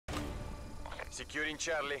Securing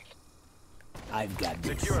Charlie. I've got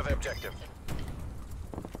this. Secure the objective.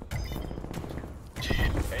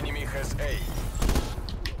 Enemy has A.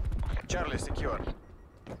 Charlie secure.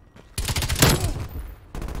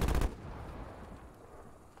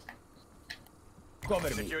 Cover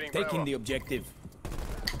me. Securing Taking Bravo. the objective.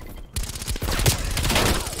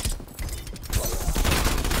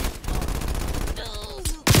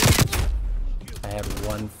 I had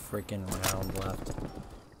one freaking round left.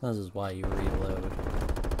 This is why you reload.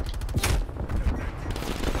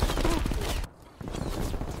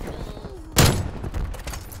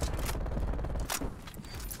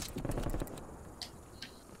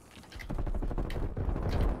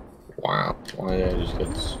 Wow, why did I just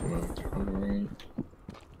get smoked? Alright.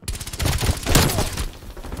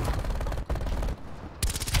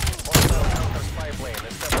 Hostile counter spy plane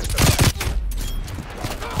established.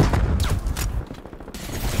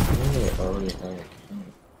 I already have a count.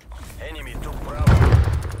 Enemy took Bravo.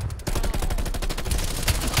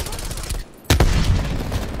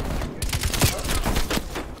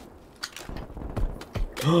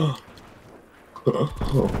 What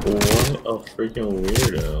a freaking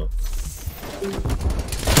weirdo.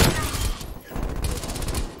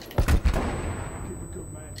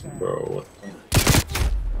 Bro, what the?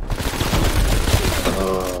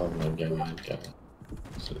 Oh my god,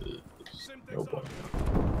 this is no point.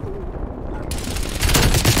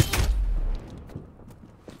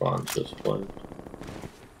 Spawn just played.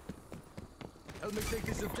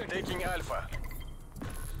 Taking Alpha.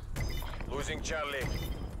 Losing Charlie.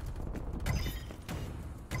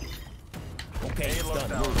 Okay, Hey, it's lockdown.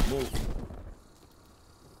 done. Move.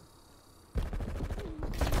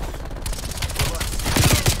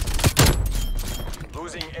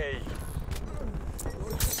 Losing A.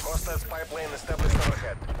 Hostile spy plane established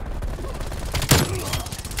overhead.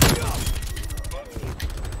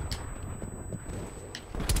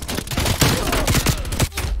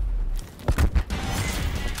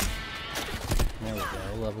 There we go.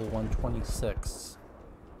 Level 126.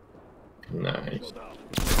 Nice.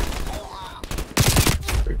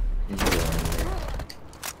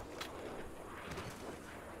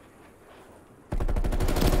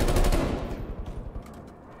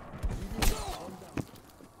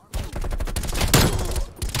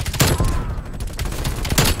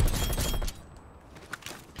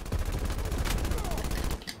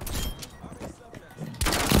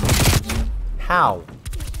 How?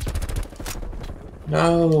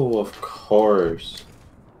 No, of course.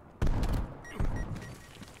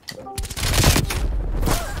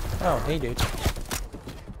 Oh, hey dude.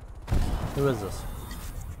 Who is this?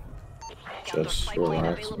 Just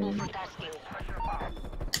relax, man.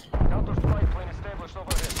 Counter spy plane established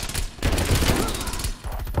overhead.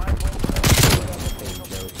 Spy plane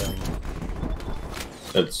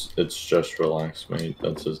It's just relax, mate.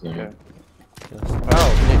 That's his name. Yeah.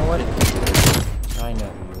 Oh, you know what? I know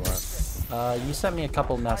who you are. You sent me a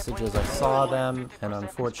couple messages. I saw them, and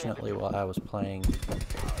unfortunately, while I was playing,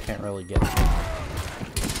 can't really get to them.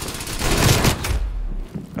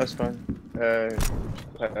 That's fine.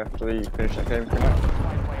 After you finish that game, come out.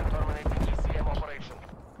 spy plane terminating ECM operation.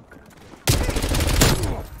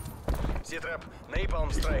 Z-trap,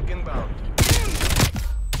 napalm strike inbound.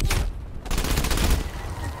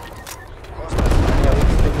 Hostile Yeah, we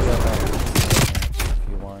can figure that out if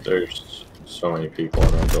you want. There's so many people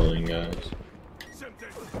in our building, guys.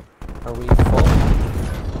 Are we full?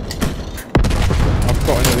 I've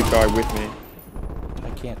got another guy with me. I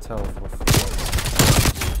can't tell if we're full.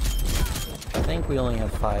 I think we only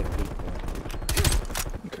have 5 people.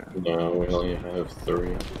 No, we only have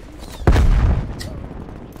 3. It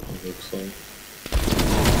looks like.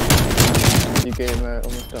 You game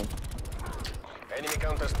almost done. enemy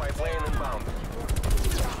counter spy plane inbound.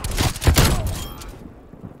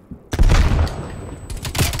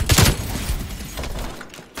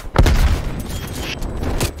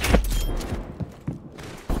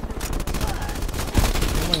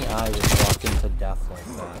 Only I would walk into death like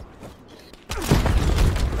that.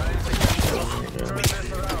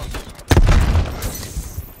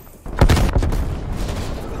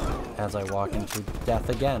 As I walk into death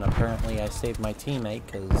again, apparently I saved my teammate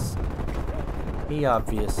because he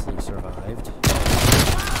obviously survived.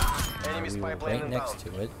 Enemy We spy were plane right next to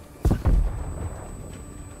it.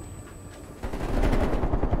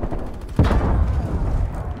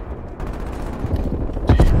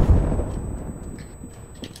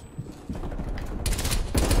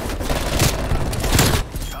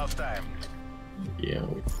 Half time. Yeah,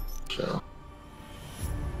 we so.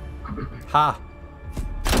 Ha!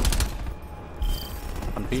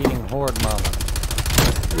 I'm beating Horde Mama.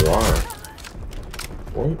 You are.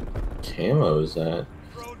 What? camo is that?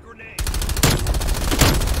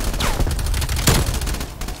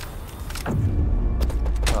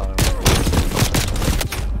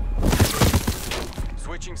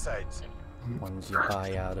 Switching sides. Ones you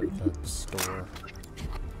buy out of the store.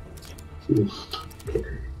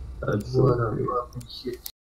 That's